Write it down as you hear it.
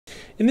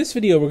In this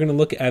video, we're going to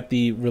look at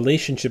the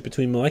relationship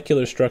between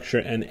molecular structure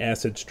and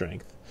acid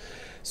strength.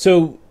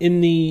 So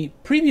in the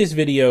previous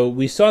video,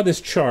 we saw this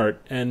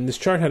chart, and this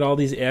chart had all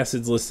these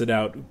acids listed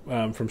out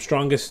from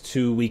strongest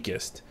to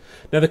weakest.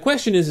 Now the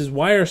question is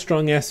why are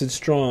strong acids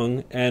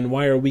strong and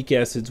why are weak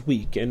acids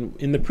weak? And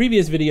in the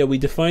previous video, we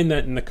defined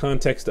that in the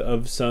context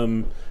of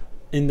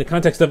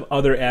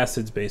other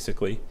acids,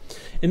 basically.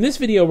 In this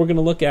video, we're going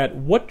to look at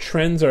what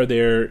trends are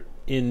there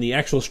in the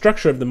actual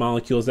structure of the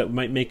molecules that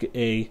might make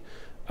a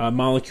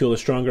molecule a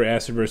stronger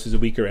acid versus a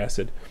weaker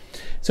acid.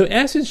 So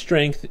acid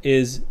strength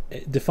is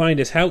defined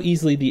as how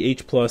easily the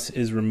H plus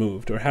is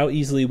removed, or how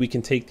easily we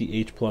can take the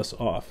H plus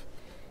off.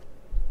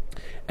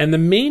 And the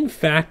main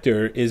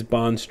factor is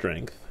bond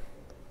strength.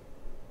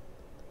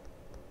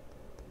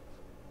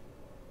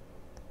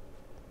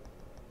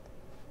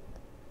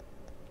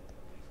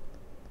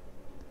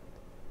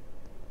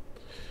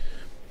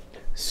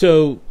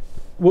 So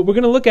what we're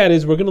going to look at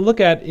is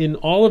in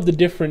all of the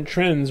different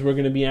trends we're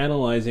going to be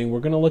analyzing,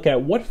 we're going to look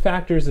at what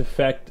factors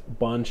affect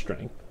bond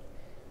strength.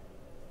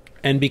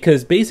 And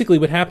because basically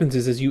what happens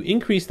is as you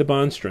increase the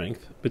bond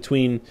strength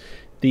between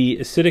the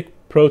acidic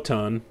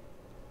proton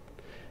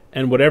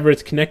and whatever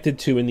it's connected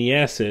to in the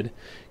acid,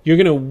 you're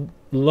going to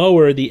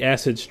lower the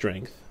acid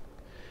strength.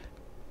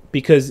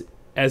 Because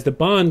as the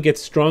bond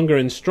gets stronger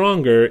and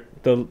stronger,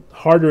 the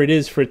harder it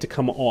is for it to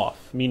come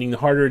off, meaning the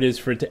harder it is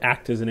for it to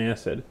act as an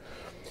acid.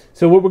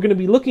 So what we're going to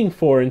be looking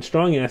for in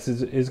strong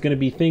acids is going to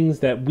be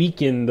things that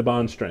weaken the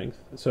bond strength.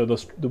 So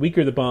the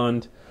weaker the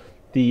bond,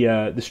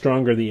 the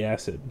stronger the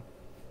acid.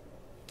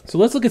 So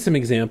let's look at some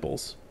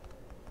examples.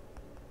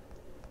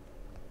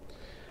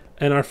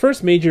 And our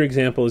first major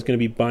example is going to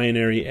be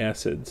binary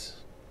acids.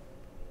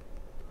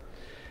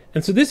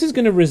 And so this is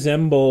going to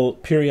resemble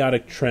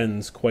periodic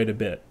trends quite a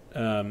bit.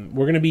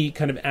 We're going to be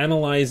kind of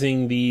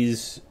analyzing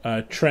these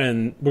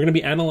trends. We're going to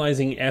be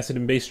analyzing acid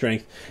and base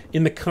strength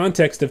in the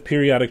context of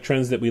periodic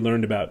trends that we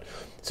learned about.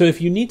 So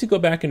if you need to go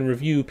back and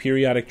review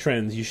periodic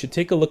trends, you should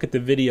take a look at the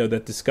video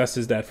that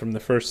discusses that from the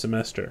first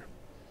semester.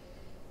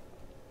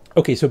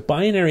 Okay, so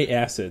binary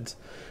acids.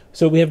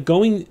 So we have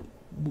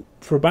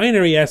for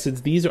binary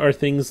acids, these are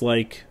things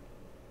like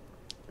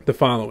the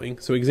following.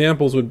 So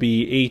examples would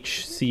be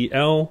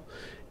HCl,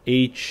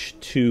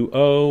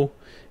 H2O,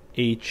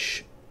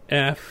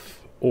 HF,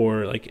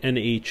 or like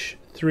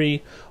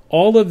NH3.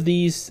 All of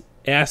these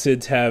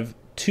acids have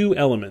two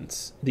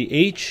elements. The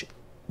H,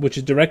 which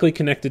is directly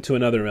connected to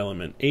another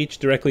element, H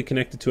directly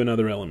connected to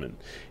another element,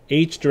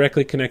 H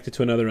directly connected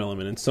to another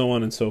element, and so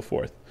on and so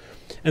forth.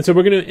 And so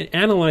we're going to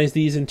analyze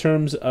these in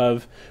terms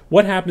of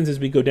what happens as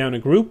we go down a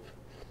group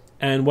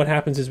and what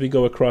happens as we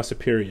go across a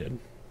period.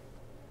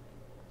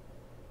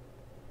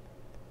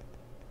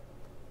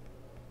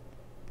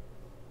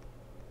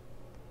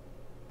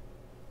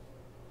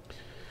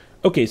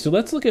 Okay, so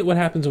let's look at what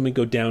happens when we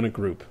go down a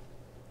group.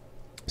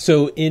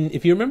 So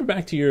if you remember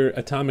back to your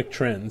atomic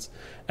trends,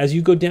 as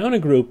you go down a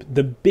group,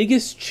 the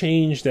biggest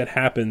change that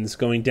happens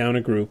going down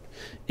a group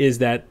is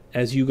that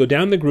as you go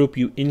down the group,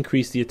 you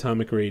increase the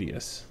atomic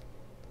radius.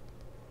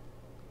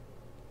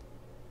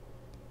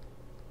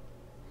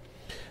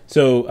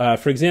 So,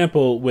 for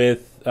example,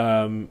 with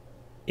HF,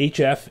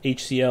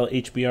 HCl,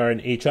 HBr,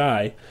 and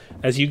HI,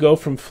 as you go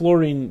from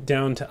fluorine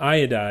down to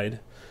iodide,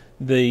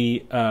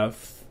 the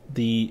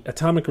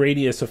atomic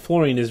radius of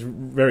fluorine is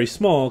very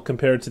small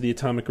compared to the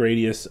atomic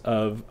radius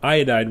of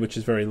iodide, which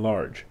is very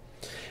large.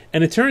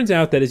 And it turns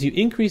out that as you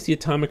increase the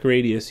atomic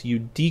radius, you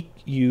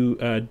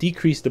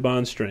decrease the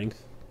bond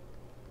strength,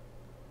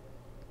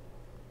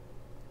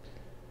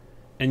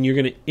 and you're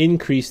going to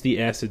increase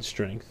the acid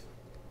strength.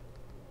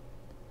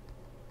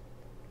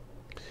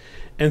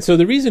 And so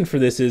the reason for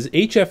this is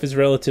HF is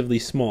relatively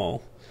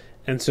small.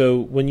 And so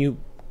when you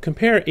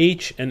compare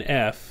H and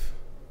F,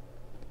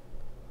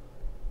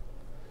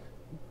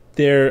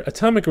 their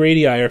atomic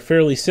radii are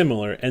fairly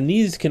similar, and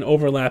these can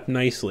overlap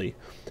nicely.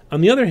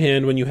 On the other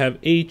hand, when you have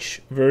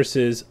H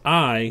versus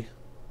I,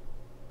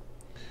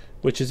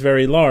 which is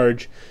very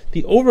large,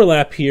 the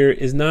overlap here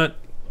is not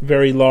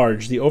very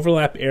large. The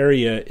overlap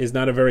area is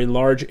not a very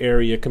large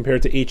area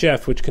compared to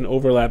HF, which can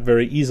overlap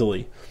very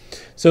easily.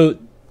 So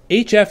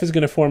HF is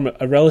going to form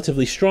a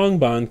relatively strong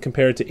bond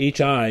compared to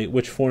HI,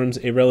 which forms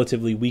a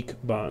relatively weak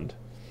bond.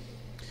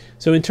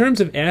 So in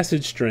terms of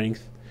acid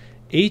strength,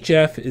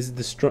 HF is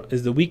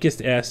the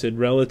weakest acid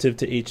relative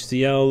to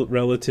HCl,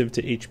 relative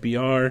to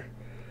HBr,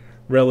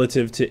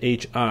 relative to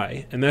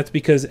HI. And that's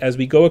because as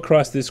we go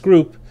across this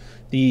group,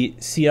 the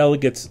Cl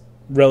gets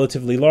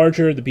relatively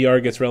larger, the Br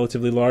gets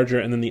relatively larger,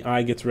 and then the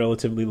I gets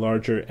relatively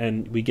larger,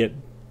 and we get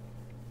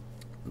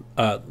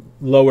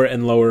lower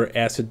and lower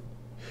acid.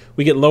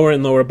 We get lower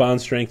and lower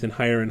bond strength and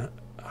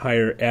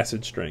higher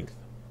acid strength.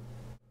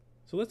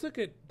 So let's look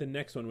at the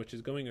next one, which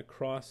is going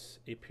across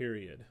a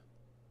period.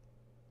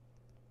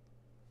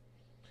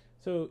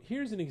 So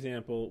here's an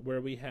example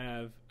where we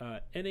have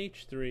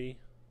NH3,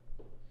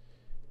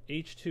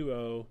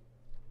 H2O,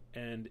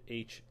 and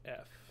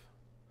HF.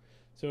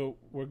 So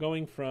we're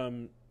going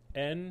from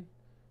N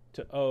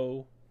to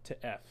O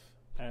to F.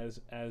 as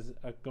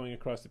going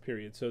across the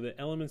period. So the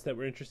elements that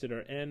we're interested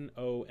are N,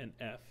 O, and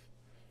F.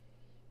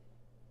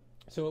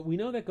 So we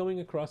know that going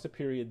across a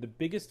period, the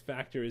biggest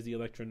factor is the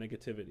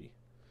electronegativity.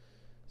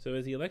 So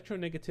as the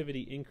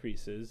electronegativity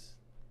increases,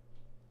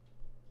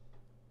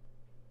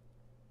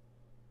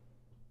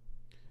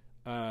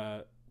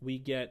 we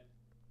get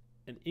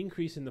an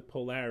increase in the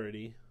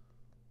polarity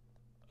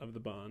of the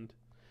bond.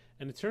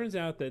 And it turns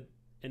out that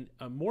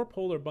a more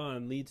polar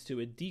bond leads to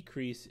a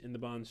decrease in the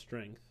bond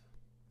strength.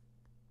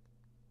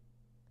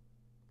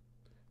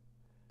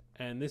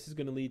 And this is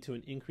going to lead to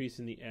an increase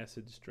in the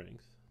acid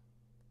strength.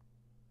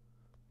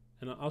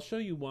 And I'll show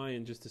you why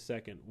in just a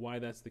second, why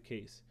that's the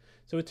case.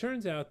 So it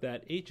turns out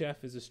that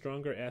HF is a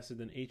stronger acid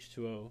than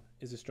H2O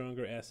is a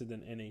stronger acid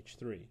than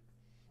NH3.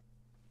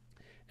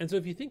 And so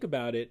if you think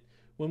about it,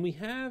 when we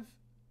have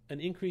an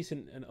increase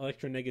in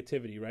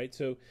electronegativity, right?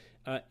 So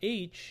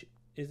H's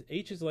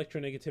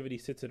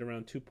electronegativity sits at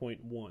around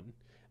 2.1.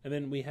 And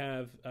then we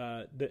have,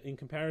 in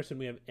comparison,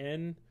 we have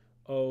N,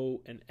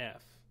 O, and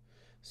F.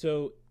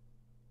 So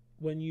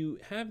when you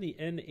have the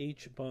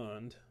NH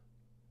bond,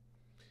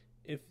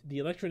 if the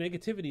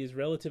electronegativity is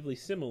relatively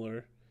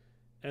similar,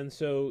 and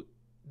so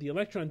the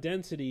electron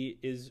density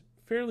is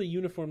fairly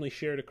uniformly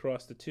shared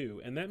across the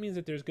two, and that means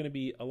that there's going to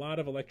be a lot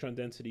of electron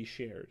density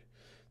shared.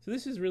 So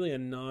this is really a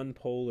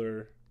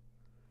nonpolar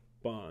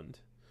bond.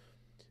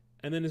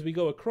 And then as we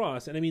go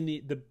across, and I mean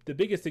the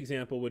biggest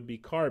example would be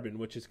carbon,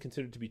 which is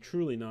considered to be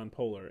truly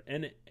nonpolar.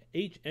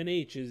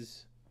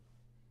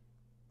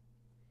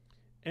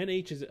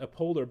 NH is a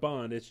polar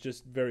bond, it's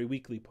just very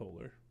weakly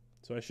polar.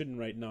 So I shouldn't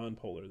write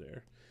nonpolar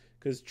there,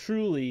 because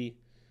truly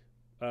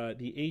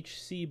the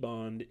HC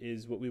bond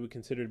is what we would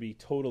consider to be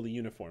totally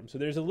uniform. So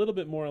there's a little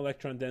bit more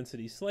electron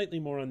density, slightly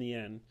more on the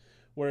N,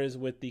 whereas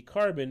with the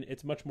carbon,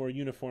 it's much more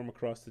uniform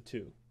across the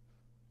two.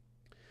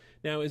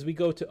 Now, as we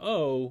go to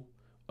O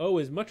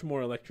is much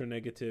more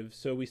electronegative,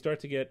 so we start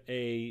to get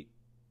a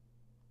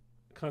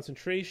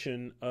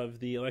concentration of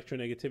the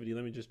electronegativity.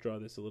 Let me just draw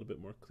this a little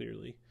bit more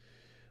clearly.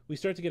 We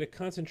start to get a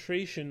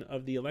concentration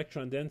of the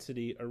electron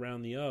density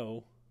around the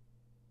O.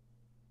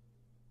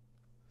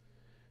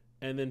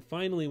 And then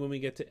finally, when we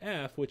get to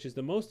F, which is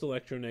the most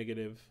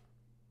electronegative,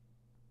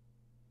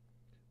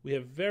 we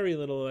have very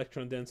little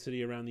electron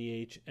density around the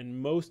H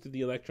and most of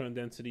the electron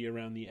density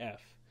around the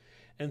F.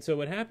 And so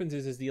what happens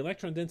is the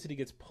electron density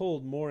gets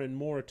pulled more and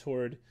more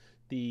toward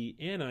the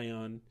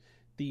anion,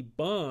 the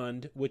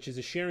bond, which is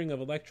a sharing of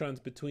electrons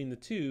between the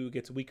two,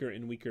 gets weaker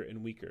and weaker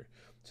and weaker.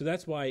 So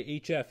that's why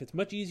HF, it's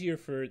much easier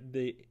for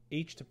the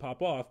H to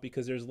pop off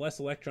because there's less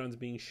electrons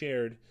being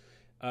shared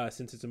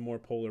since it's a more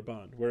polar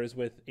bond. Whereas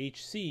with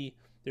HC,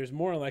 there's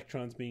more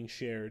electrons being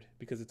shared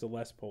because it's a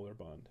less polar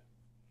bond.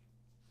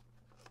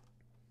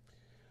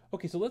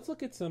 Okay, so let's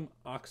look at some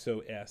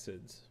oxo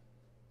acids.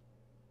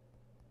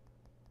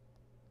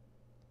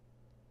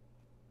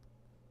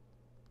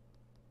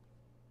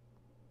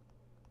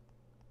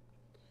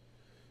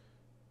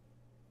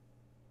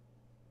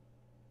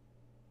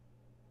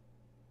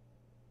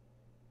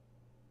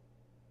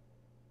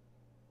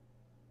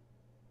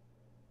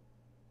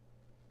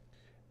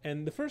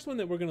 And the first one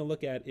that we're going to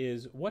look at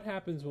is what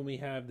happens when we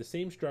have the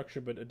same structure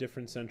but a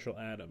different central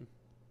atom.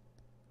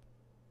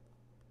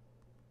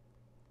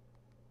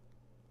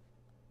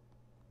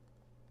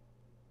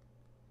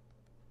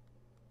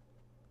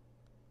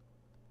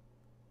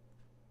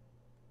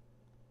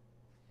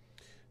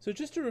 So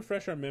just to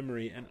refresh our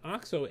memory, an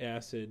oxo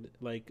acid,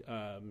 like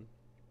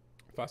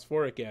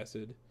phosphoric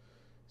acid,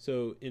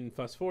 so in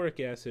phosphoric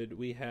acid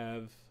we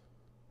have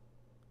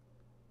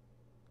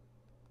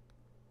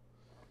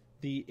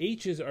the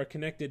H's are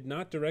connected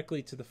not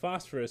directly to the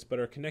phosphorus, but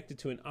are connected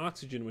to an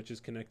oxygen which is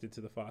connected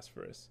to the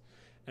phosphorus.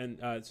 And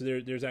so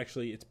there's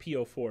actually, it's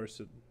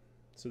PO4,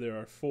 so there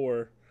are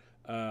 4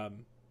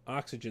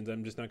 oxygens.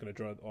 I'm just not going to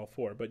draw all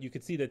 4, but you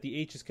can see that the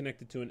H is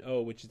connected to an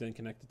O, which is then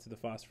connected to the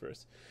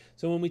phosphorus.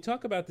 So when we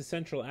talk about the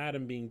central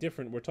atom being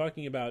different, we're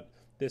talking about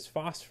this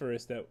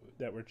phosphorus that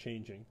we're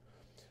changing.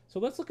 So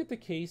let's look at the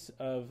case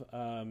of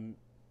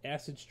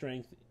acid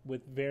strength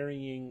with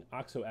varying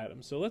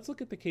oxoatoms. So let's look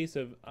at the case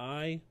of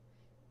I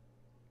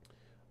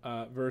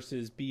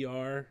versus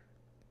Br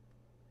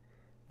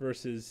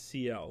versus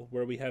Cl,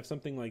 where we have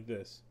something like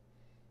this.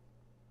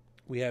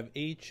 We have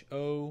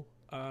HOIO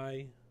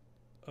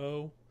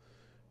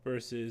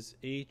versus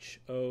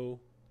HOBRO,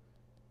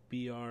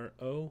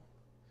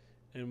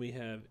 and we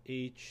have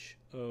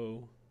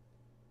HOClO.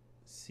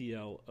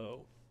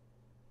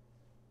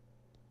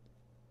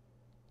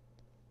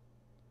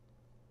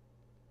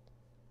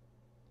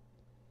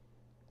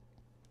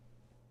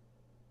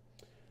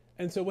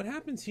 And so what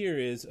happens here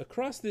is,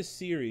 across this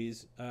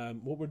series,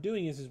 what we're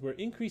doing is we're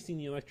increasing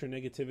the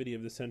electronegativity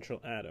of the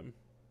central atom.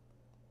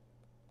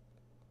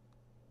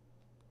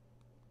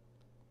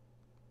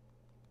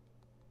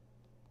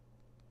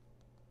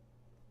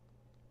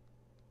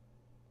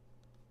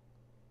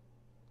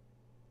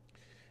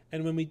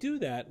 And when we do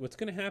that, what's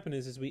going to happen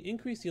is as we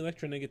increase the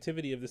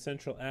electronegativity of the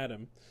central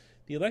atom,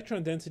 the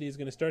electron density is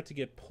going to start to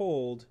get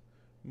pulled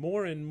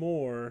more and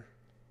more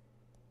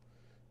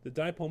The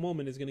dipole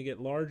moment is going to get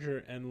larger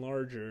and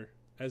larger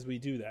as we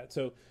do that.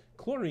 So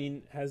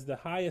chlorine has the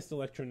highest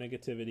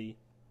electronegativity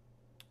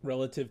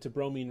relative to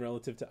bromine,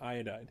 relative to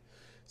iodide.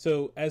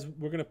 So as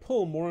we're going to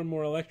pull more and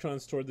more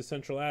electrons toward the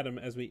central atom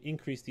as we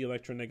increase the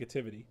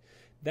electronegativity,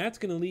 that's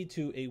going to lead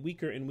to a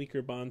weaker and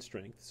weaker bond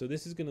strength. So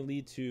this is going to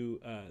lead to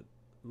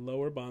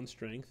lower bond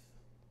strength,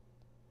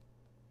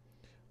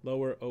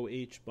 lower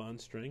OH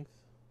bond strength,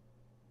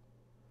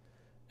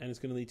 and it's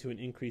going to lead to an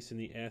increase in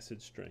the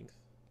acid strength.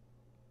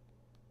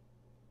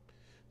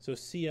 So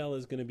Cl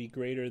is going to be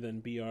greater than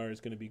Br is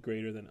going to be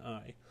greater than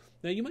I.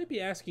 Now you might be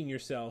asking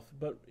yourself,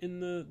 but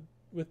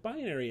with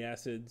binary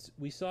acids,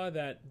 we saw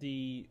that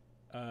the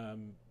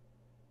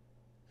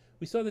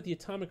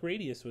atomic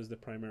radius was the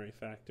primary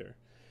factor,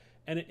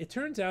 and it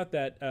turns out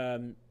that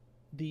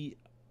the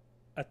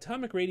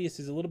atomic radius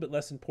is a little bit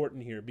less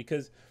important here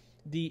because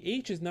the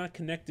H is not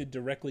connected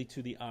directly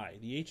to the I.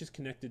 The H is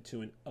connected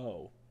to an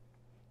O.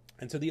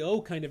 And so the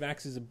O kind of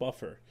acts as a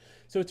buffer.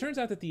 So it turns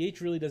out that the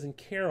H really doesn't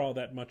care all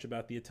that much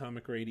about the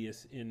atomic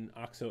radius in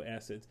oxo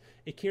acids.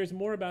 It cares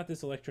more about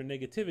this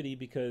electronegativity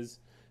because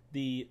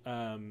the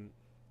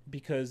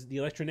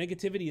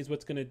electronegativity is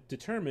what's going to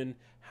determine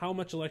how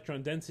much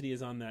electron density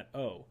is on that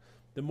O.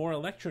 The more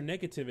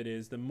electronegative it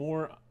is, the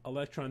more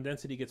electron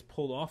density gets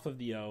pulled off of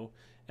the O,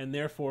 and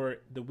therefore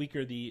the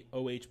weaker the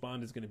OH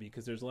bond is going to be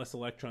because there's less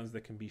electrons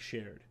that can be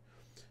shared.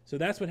 So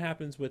that's what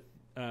happens with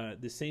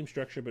the same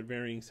structure but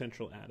varying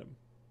central atom.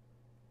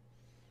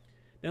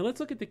 Now let's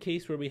look at the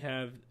case where we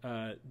have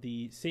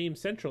the same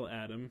central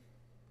atom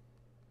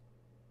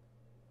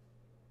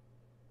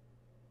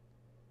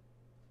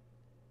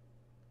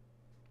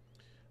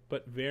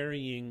but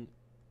varying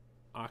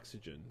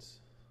oxygens.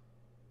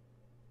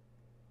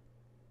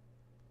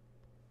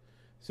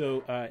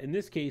 So in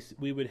this case,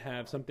 we would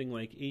have something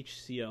like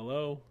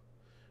HClO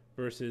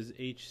versus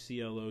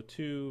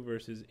HClO2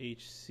 versus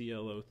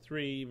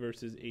HClO3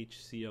 versus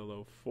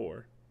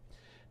HClO4.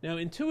 Now,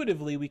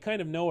 intuitively, we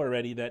kind of know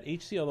already that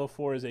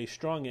HClO4 is a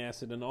strong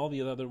acid and all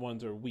the other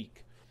ones are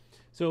weak.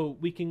 So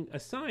we can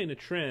assign a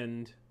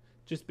trend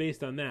just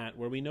based on that,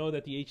 where we know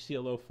that the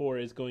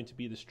HClO4 is going to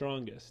be the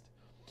strongest.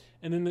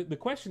 And then the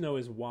question, though,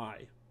 is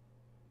why?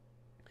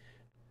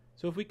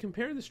 So if we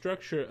compare the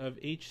structure of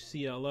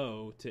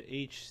HClO to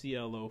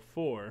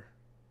HClO4,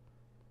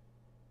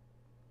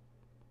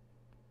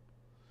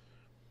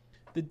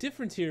 the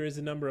difference here is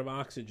the number of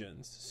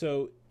oxygens.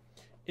 So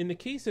in the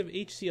case of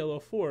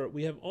HClO4,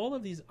 we have all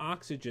of these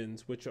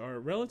oxygens, which are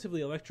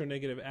relatively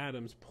electronegative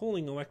atoms,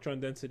 pulling electron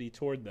density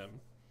toward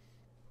them.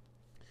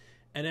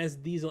 And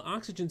as these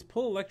oxygens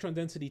pull electron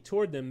density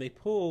toward them, they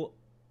pull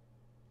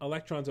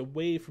electrons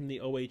away from the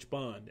OH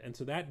bond, and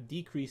so that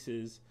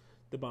decreases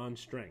the bond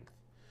strength.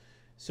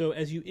 So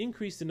as you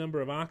increase the number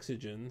of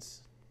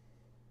oxygens,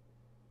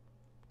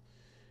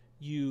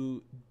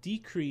 you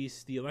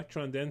decrease the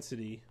electron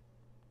density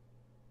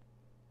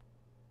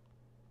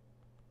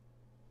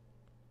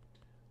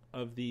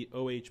of the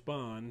OH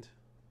bond,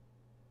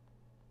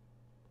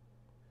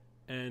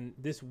 and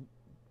this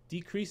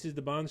decreases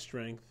the bond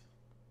strength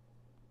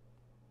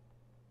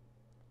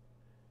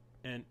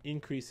and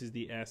increases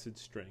the acid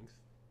strength.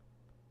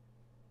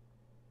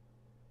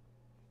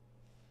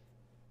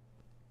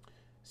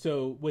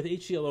 So with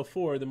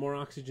HClO4, the more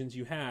oxygens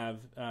you have,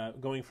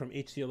 going from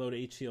HClO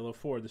to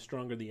HClO4, the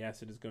stronger the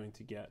acid is going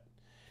to get.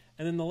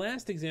 And then the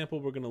last example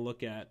we're going to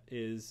look at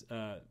is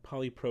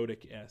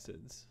polyprotic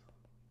acids.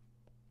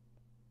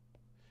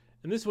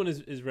 And this one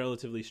is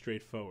relatively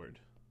straightforward.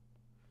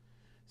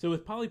 So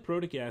with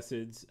polyprotic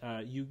acids,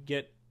 you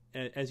get,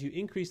 as you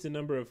increase the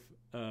number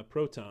of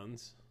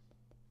protons,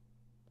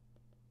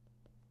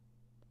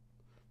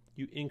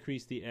 you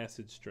increase the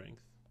acid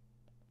strength.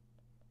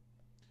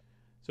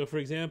 So for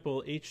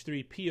example,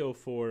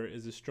 H3PO4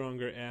 is a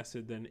stronger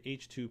acid than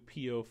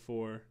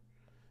H2PO4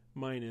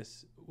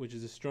 minus, which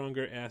is a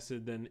stronger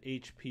acid than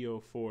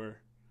HPO4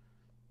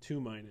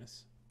 2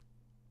 minus.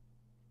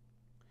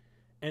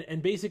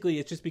 And basically,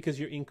 it's just because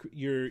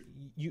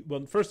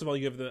well, first of all,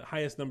 you have the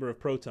highest number of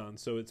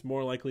protons, so it's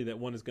more likely that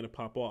one is going to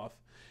pop off.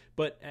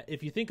 But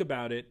if you think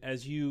about it,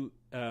 as you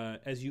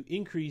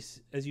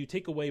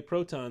take away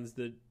protons,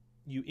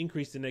 you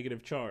increase the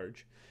negative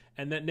charge,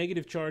 and that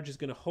negative charge is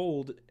going to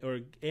hold or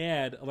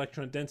add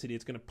electron density.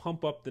 It's going to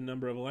pump up the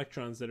number of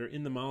electrons that are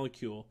in the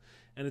molecule,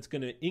 and it's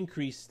going to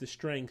increase the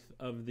strength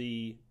of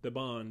the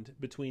bond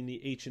between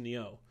the H and the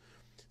O.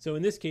 So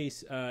in this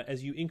case,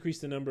 as you increase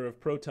the number of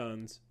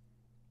protons,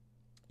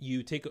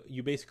 you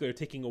basically are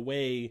taking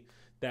away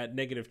that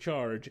negative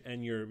charge,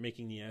 and you're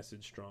making the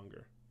acid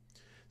stronger.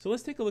 So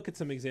let's take a look at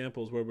some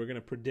examples where we're going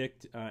to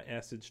predict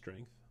acid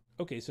strength.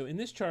 Okay, so in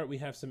this chart we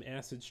have some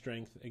acid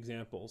strength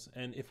examples,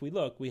 and if we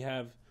look, we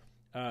have,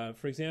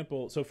 for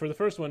example, so for the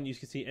first one you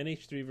can see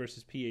NH3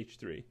 versus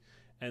pH3,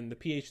 and the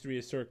pH3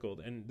 is circled,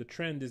 and the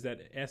trend is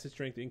that acid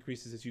strength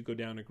increases as you go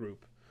down a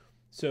group.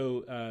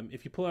 So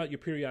if you pull out your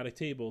periodic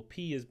table,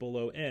 P is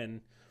below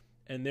N,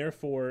 and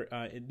therefore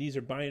these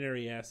are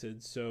binary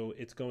acids, so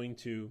it's going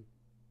to,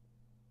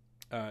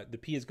 the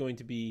P is going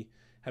to be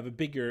have a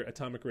bigger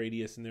atomic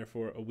radius and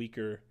therefore a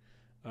weaker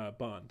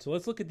bond. So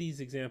let's look at these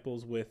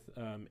examples with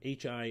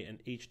HI and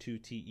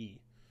H2TE.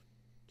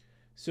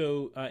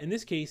 So in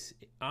this case,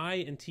 I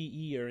and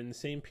TE are in the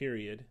same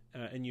period,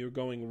 and you're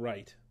going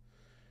right.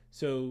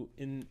 So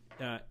in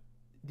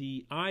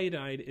the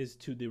iodide is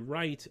to the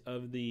right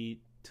of the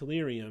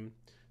tellurium,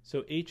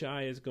 so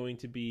HI is going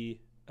to be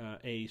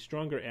a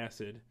stronger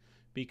acid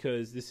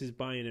because this is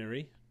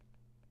binary,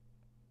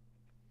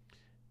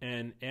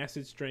 and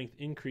acid strength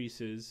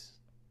increases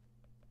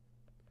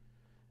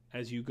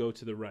as you go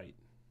to the right.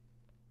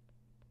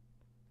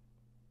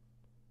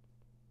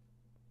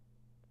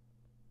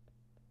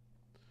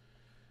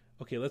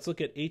 Okay, let's look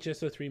at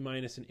HSO3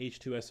 minus and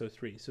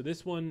H2SO3. So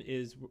this one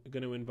is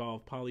going to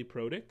involve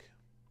polyprotic.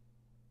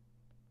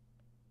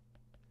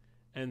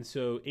 And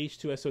so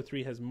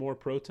H2SO3 has more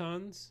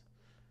protons.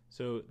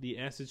 So the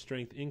acid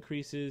strength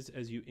increases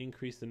as you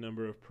increase the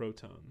number of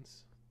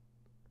protons.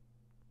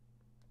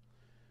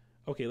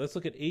 Okay, let's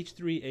look at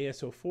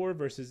H3ASO4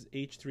 versus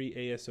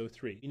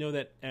H3ASO3. You know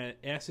that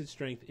acid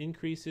strength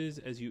increases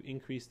as you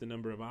increase the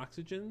number of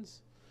oxygens.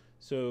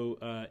 So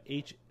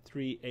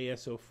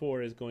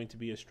H3ASO4 is going to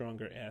be a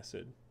stronger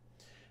acid.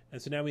 And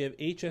so now we have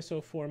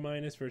HSO4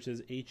 minus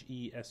versus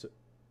HSO4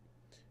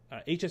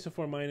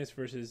 minus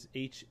versus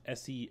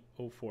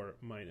HSeO4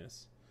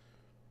 minus.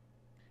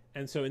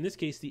 And so in this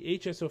case, the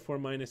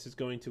HSO4 minus is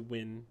going to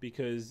win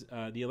because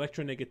the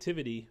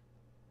electronegativity.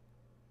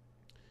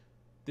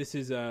 This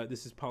is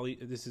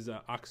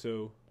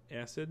Oxo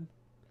Acid,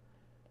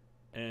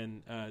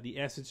 and the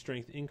acid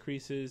strength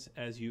increases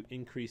as you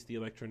increase the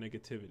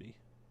electronegativity.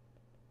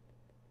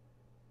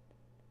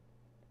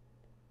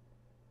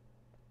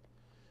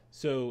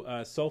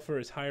 So sulfur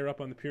is higher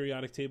up on the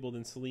periodic table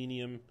than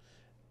selenium,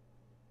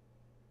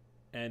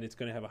 and it's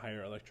going to have a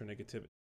higher electronegativity.